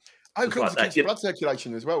warm. Oh, cool. Like it keeps blood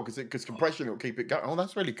circulation as well, because compression will keep it going. Oh,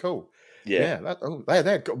 that's really cool. Yeah.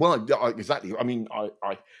 They're well, exactly. I mean, I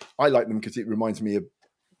like them because it reminds me of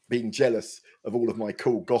being jealous of all of my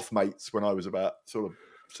cool goth mates when I was about sort of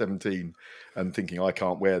 17 and thinking I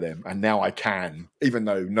can't wear them. And now I can, even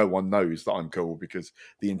though no one knows that I'm cool because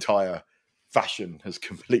the entire fashion has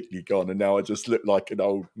completely gone. And now I just look like an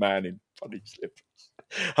old man in funny slippers.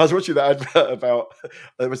 I was watching that advert about,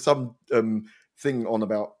 there was some thing on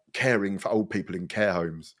about caring for old people in care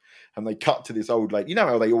homes. And they cut to this old lady. You know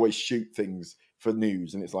how they always shoot things for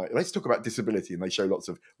news, and it's like, let's talk about disability, and they show lots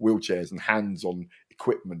of wheelchairs and hands on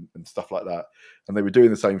equipment and stuff like that. And they were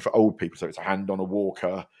doing the same for old people. So it's a hand on a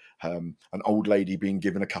walker, an old lady being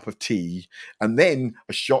given a cup of tea, and then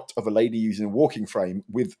a shot of a lady using a walking frame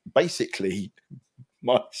with basically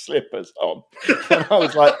my slippers on. And I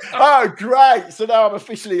was like, oh, great. So now I'm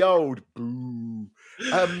officially old. Boo.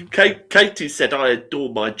 Katie said I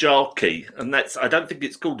adore my jar key, and I don't think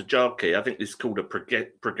it's called a jar key. I think it's called a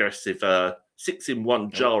progressive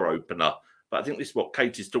 6-in-1 jar opener. But I think this is what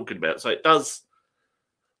Katie's talking about. So it does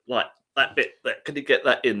like that bit. Can you get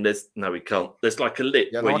that in? No, we can't. There's like a lip.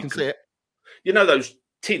 Yeah, where I can see it. You know those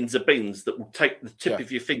tins of beans that will take the tip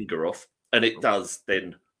of your finger off, and it does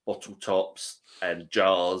then bottle tops and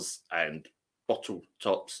jars and bottle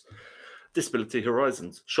tops. Disability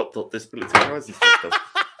Horizons. Shop.disabilityhorizons.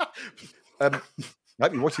 I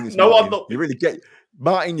hope you're watching this. No, Martin. I'm not. You really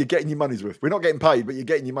Martin, you're getting your money's worth. We're not getting paid, but you're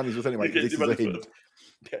getting your money's worth anyway. This is a hint.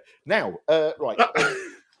 Yeah. Now, right.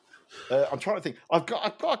 I'm trying to think. I've got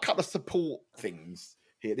a couple of support things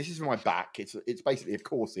here. This is for my back. It's basically a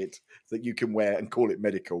corset that you can wear and call it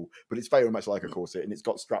medical, but it's very much like a corset, and it's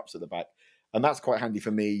got straps at the back, and that's quite handy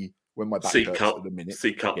for me when my back hurts at the minute.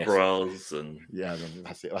 C-cup bras, and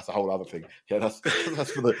that's it. That's a whole other thing. Yeah, that's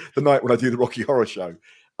for the night when I do the Rocky Horror Show.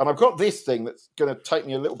 And I've got this thing that's going to take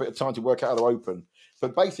me a little bit of time to work out how to open.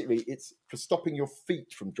 But basically, it's for stopping your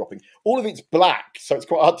feet from dropping. All of it's black, so it's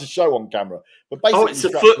quite hard to show on camera. But basically, it's a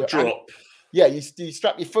foot drop. Yeah, you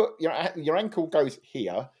strap your foot. Your ankle goes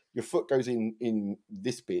here. Your foot goes in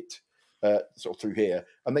this bit, sort of through here,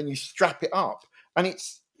 and then you strap it up. And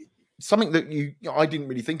it's something that I didn't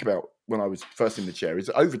really think about when I was first in the chair. Is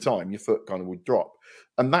that over time your foot kind of would drop,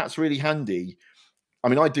 and that's really handy. I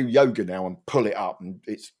mean, I do yoga now and pull it up, and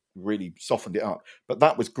it's really softened it up. But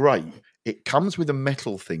that was great. It comes with a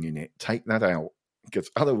metal thing in it. Take that out, because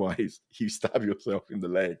otherwise you stab yourself in the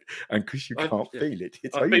leg, and because you can't feel it,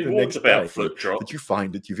 it's I've only been the warned next about day foot drop that you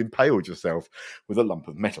find that you've impaled yourself with a lump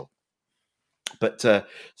of metal. But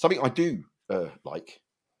something I do like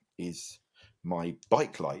is my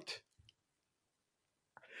bike light.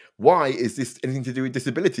 Why is this anything to do with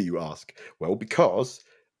disability, you ask? Well, because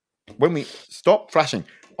when we stop flashing,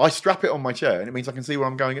 I strap it on my chair, and it means I can see where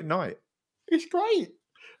I'm going at night. It's great.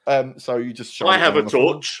 So you just show. I have a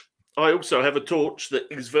torch. I also have a torch that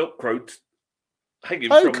is velcroed, hanging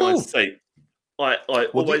from my seat. I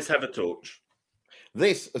always have a torch.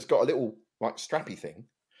 This has got a little like strappy thing,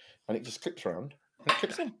 and it just clips around and it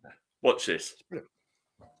clips in. Watch this.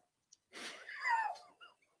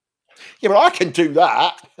 Yeah, but I can do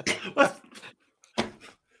that.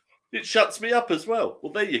 It shuts me up as well.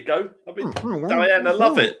 Well, there you go. I mean, Diana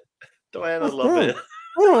love it. Diana love it.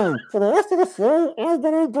 For the rest of the show, I'm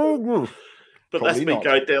gonna do. But that's me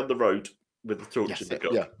going down the road with the torch in the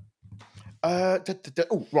car. Yeah.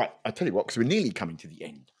 Oh, right. I tell you what, because we're nearly coming to the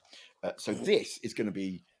end. So this is going to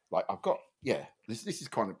be like I've got. Yeah, this is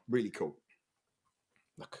kind of really cool.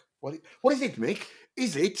 Look, what is it, Mick?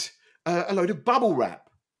 Is it a load of bubble wrap?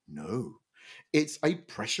 No, it's a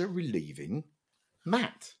pressure relieving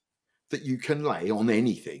mat that you can lay on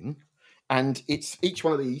anything, and each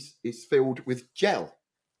one of these is filled with gel.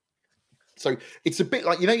 So it's a bit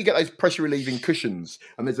like, you get those pressure relieving cushions,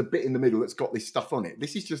 and there's a bit in the middle that's got this stuff on it.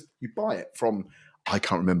 This is just, you buy it from, I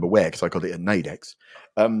can't remember where because I got it at Nadex,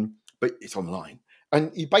 but it's online,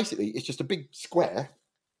 and it's just a big square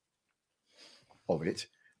of it,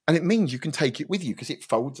 and it means you can take it with you because it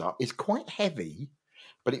folds up. It's quite heavy,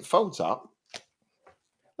 but it folds up.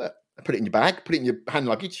 Look, put it in your bag, put it in your hand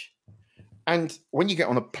luggage. And when you get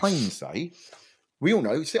on a plane, say, we all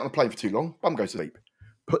know, you sit on a plane for too long, bum goes to sleep.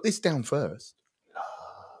 Put this down first.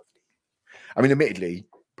 Lovely. I mean, admittedly,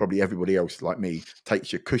 probably everybody else like me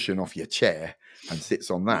takes your cushion off your chair and sits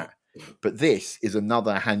on that. But this is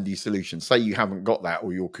another handy solution. Say you haven't got that,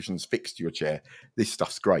 or your cushion's fixed to your chair. This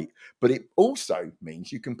stuff's great. But it also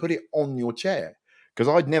means you can put it on your chair. Because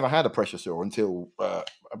I'd never had a pressure sore until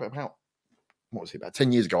about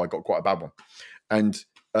 10 years ago. I got quite a bad one. And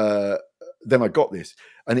then I got this,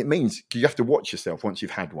 and it means you have to watch yourself once you've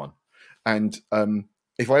had one. And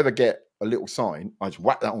if I ever get a little sign, I just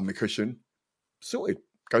whack that on my cushion, sorted,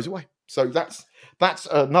 goes away. So that's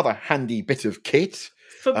another handy bit of kit.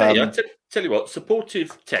 For me, I tell you what,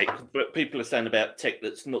 supportive tech, but people are saying about tech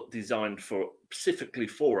that's not designed specifically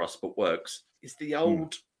for us but works, is the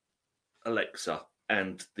old Alexa,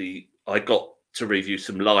 and I got to review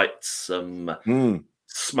some lights, some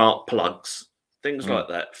smart plugs, things like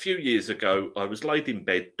that. A few years ago, I was laid in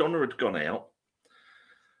bed. Donna had gone out,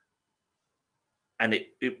 and it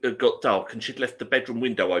had got dark, and she'd left the bedroom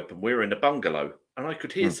window open. We were in a bungalow, and I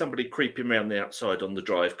could hear somebody creeping around the outside on the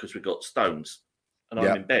drive because we got stones, and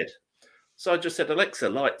I'm in bed. So I just said, Alexa,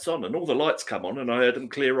 lights on, and all the lights come on, and I heard them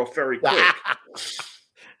clear off very quick.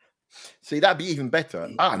 See, that'd be even better.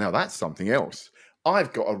 Now that's something else.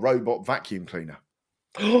 I've got a robot vacuum cleaner.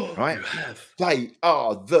 Right? You have. They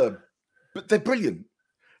are but they're brilliant,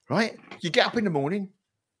 right? You get up in the morning,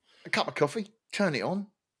 a cup of coffee, turn it on,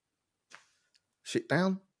 sit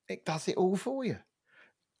down, it does it all for you.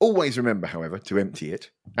 Always remember, however, to empty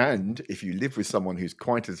it. And if you live with someone who's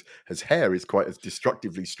his hair is quite as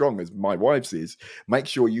destructively strong as my wife's is, make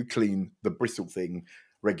sure you clean the bristle thing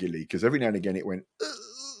regularly, because every now and again it went.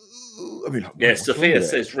 Sophia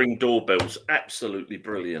says Ring doorbells, absolutely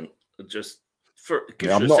brilliant. Just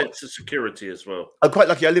gives you a sense of security as well. I'm quite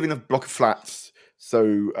lucky. I live in a block of flats,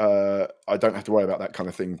 so I don't have to worry about that kind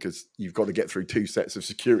of thing, because you've got to get through 2 sets of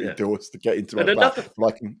security doors to get into my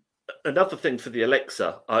flat. Another thing for the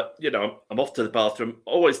Alexa, I'm off to the bathroom.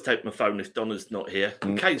 Always take my phone if Donna's not here,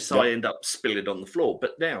 in case I end up spilling on the floor.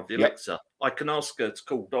 But now the Alexa, I can ask her to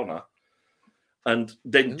call Donna, and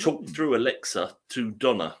then talk through Alexa to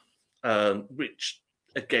Donna, which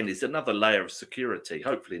again is another layer of security.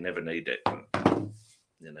 Hopefully, never need it.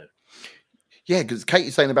 You know. Yeah, because Kate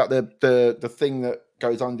is saying about the thing that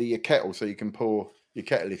goes under your kettle, so you can pour your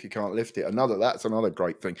kettle if you can't lift it. That's another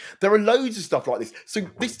great thing. There are loads of stuff like this. So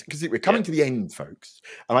this, because we're coming to the end, folks,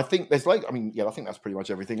 and I think there's I think that's pretty much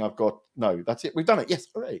everything I've got. No, that's it. We've done it. Yes,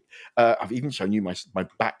 hooray! I've even shown you my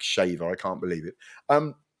back shaver. I can't believe it.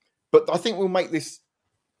 But I think we'll make this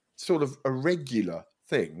sort of a regular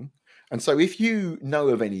thing. And so if you know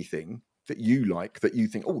of anything that you like, that you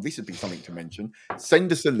think, oh, this would be something to mention,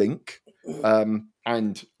 send us a link,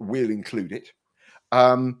 and we'll include it.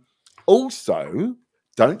 Also,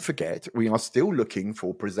 don't forget, we are still looking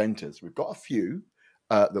for presenters. We've got a few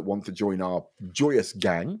that want to join our joyous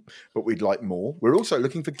gang, but we'd like more. We're also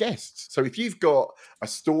looking for guests. So if you've got a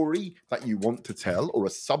story that you want to tell or a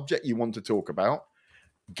subject you want to talk about,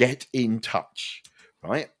 get in touch,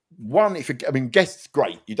 right? Guests,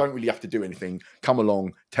 great. You don't really have to do anything. Come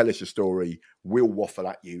along, tell us your story. We'll waffle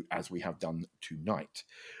at you as we have done tonight.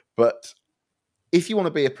 But if you want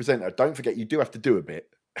to be a presenter, don't forget you do have to do a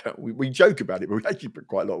bit. We joke about it, but we actually put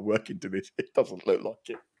quite a lot of work into this. It doesn't look like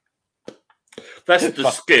it. That's the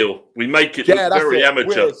skill. We make it look very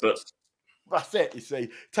amateur, but that's it. You see,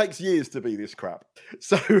 it takes years to be this crap.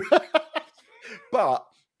 So, you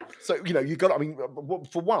got.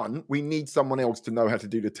 For one, we need someone else to know how to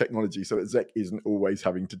do the technology, so that Zek isn't always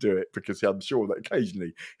having to do it, because I'm sure that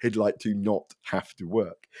occasionally he'd like to not have to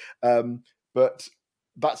work. But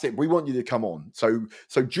that's it. We want you to come on. So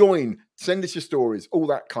join, send us your stories, all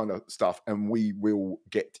that kind of stuff, and we will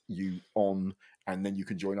get you on, and then you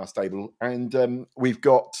can join our stable. And we've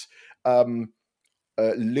got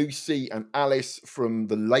Lucy and Alice from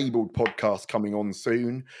the Labelled podcast coming on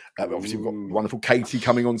soon. Obviously, we've got wonderful Katie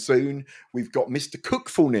coming on soon. We've got Mr.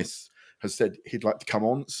 Cookfulness has said he'd like to come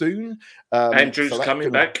on soon. Andrew's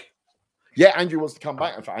coming back. Yeah, Andrew wants to come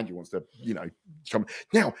back. In fact, Andrew wants to, come.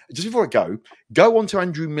 Now, just before I go on to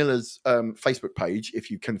Andrew Miller's Facebook page, if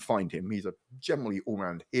you can find him. He's a generally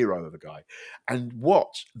all-round hero of a guy. And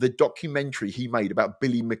watch the documentary he made about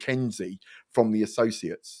Billy McKenzie from The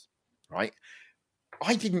Associates, right?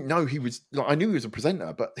 I didn't know he was, I knew he was a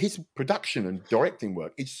presenter, but his production and directing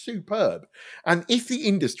work is superb. And if the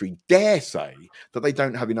industry dare say that they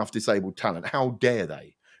don't have enough disabled talent, how dare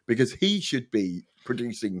they? Because he should be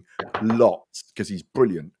producing lots, because he's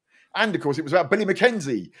brilliant. And of course, it was about Billy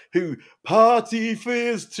McKenzie, who party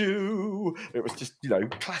fears too. It was just,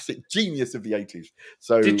 classic genius of the 80s.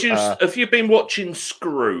 So, have you been watching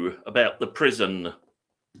Screw about the prison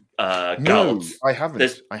guards? No, I haven't.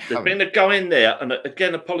 There's been a guy in there, and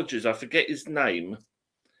again, apologies, I forget his name.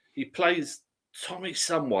 He plays Tommy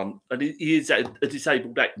someone, and he is a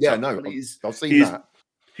disabled actor. Yeah, no, I've seen that.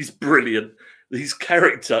 He's brilliant. His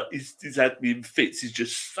character, his admin fits is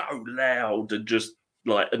just so loud and just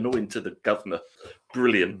annoying to the governor.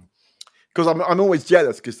 Brilliant. Because I'm always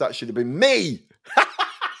jealous, because that should have been me.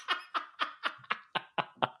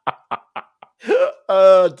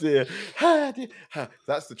 Oh dear.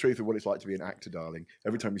 That's the truth of what it's like to be an actor, darling.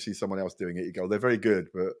 Every time you see someone else doing it, you go, they're very good,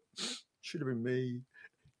 but should have been me.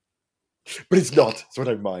 But it's not, so I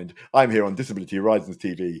don't mind. I'm here on Disability Horizons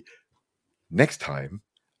TV next time,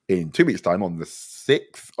 in 2 weeks' time, on the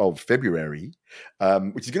 6th of February,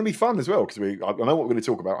 which is going to be fun as well, because I know what we're going to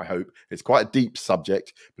talk about, I hope. It's quite a deep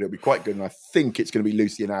subject, but it'll be quite good, and I think it's going to be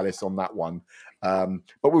Lucy and Alice on that one.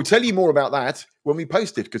 But we'll tell you more about that when we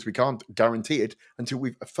post it, because we can't guarantee it until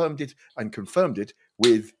we've affirmed it and confirmed it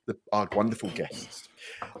with our wonderful guests.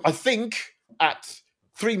 I think at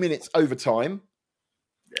 3 minutes over time,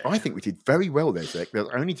 I think we did very well there, Zek. There's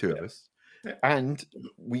only two of us, and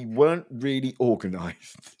we weren't really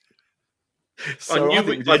organised. So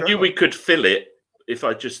I knew we could fill it if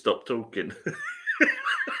I just stopped talking.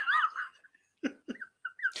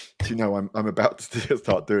 Do you know, I'm about to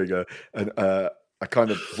start doing a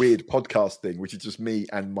kind of weird podcast thing, which is just me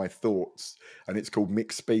and my thoughts, and it's called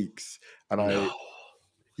Mick Speaks. And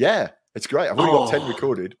yeah, it's great. I've only got 10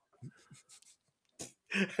 recorded,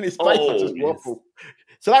 and it's basically just waffle.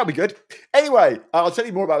 So that'll be good. Anyway, I'll tell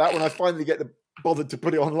you more about that when I finally get bothered to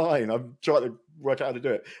put it online. I'm trying to work out how to do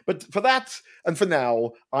it. But for that, and for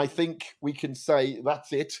now, I think we can say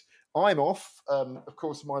that's it. I'm off. Of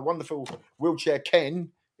course, my wonderful wheelchair Ken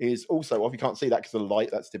is also off. You can't see that because of the light.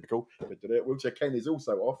 That's typical. Wheelchair Ken is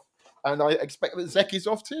also off. And I expect that Zek is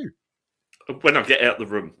off too. When I get out of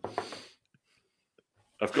the room.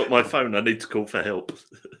 I've got my phone. I need to call for help.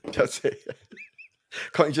 That's it.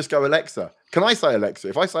 Can't you just go Alexa? Can I say Alexa?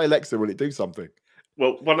 If I say Alexa, will it do something?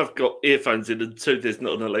 Well, one, I've got earphones in, and two, there's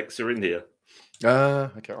not an Alexa in here.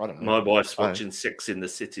 Okay, I don't know. My wife's watching Sex in the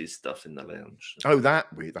City stuff in the lounge. Oh,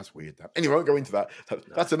 that's weird. Anyway, I won't go into that.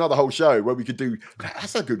 That's another whole show where we could do.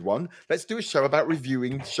 That's a good one. Let's do a show about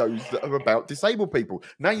reviewing shows that are about disabled people.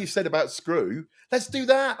 Now you said about Screw. Let's do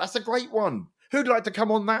that. That's a great one. Who'd like to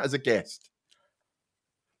come on that as a guest?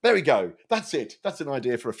 There we go. That's it. That's an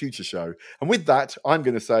idea for a future show. And with that, I'm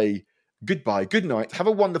going to say goodbye, good night. Have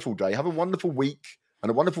a wonderful day. Have a wonderful week and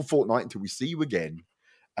a wonderful fortnight until we see you again.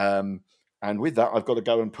 And with that, I've got to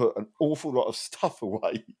go and put an awful lot of stuff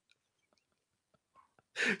away.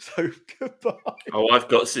 So goodbye. Oh, I've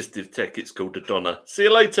got assistive tech. It's called Adonna. See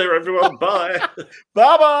you later, everyone. Bye.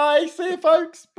 Bye-bye. See you, folks.